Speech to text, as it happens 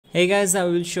Hey guys, I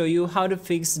will show you how to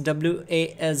fix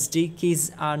WASD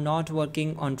keys are not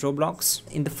working on Roblox.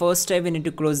 In the first step, we need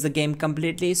to close the game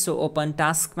completely. So open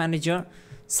Task Manager,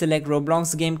 select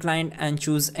Roblox Game Client and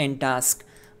choose End Task.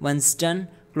 Once done,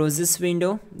 close this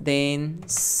window. Then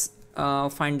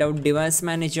find out Device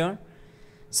Manager.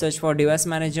 Search for Device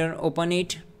Manager, open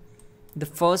it.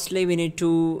 Firstly we need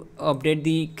to update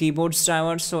the keyboard's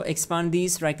driver, so expand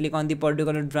these, right click on the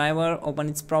particular driver, open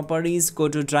its properties, go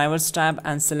to drivers tab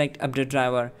and select update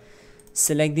driver.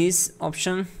 Select this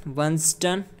option. Once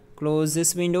done, close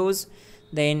this windows.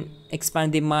 Then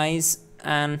expand the mice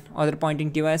and other pointing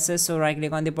devices, so right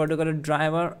click on the particular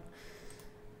driver,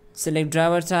 select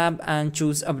driver tab and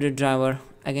choose update driver.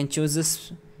 Again choose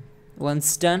this.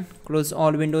 Once done, close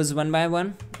all windows one by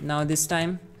one. Now this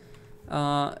time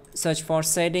search for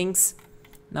settings.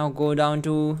 Now go down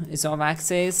to ease of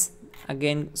access.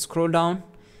 Again scroll down,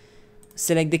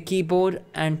 select the keyboard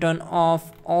and turn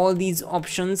off all these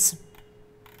options.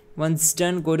 Once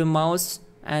done, go to mouse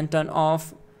and turn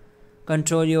off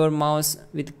control your mouse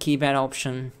with keypad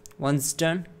option. Once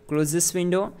done, close this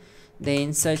window.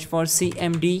 Then search for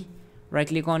CMD, right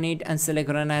click on it and select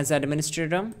run as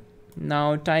administrator.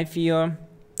 Now type here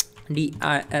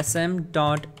dism.exe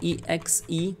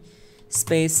 /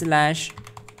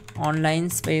 online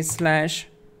 /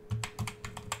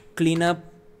 cleanup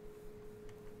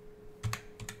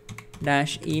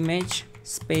 -image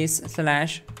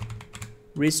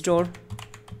 / restore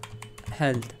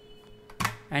health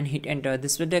and hit enter.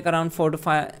 This will take around 4 to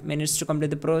 5 minutes to complete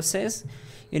the process.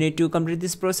 You need to complete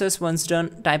this process. Once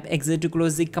done, type exit to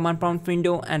close the command prompt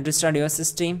window and restart your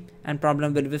system and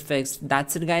problem will be fixed.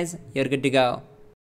 That's it guys, you're good to go.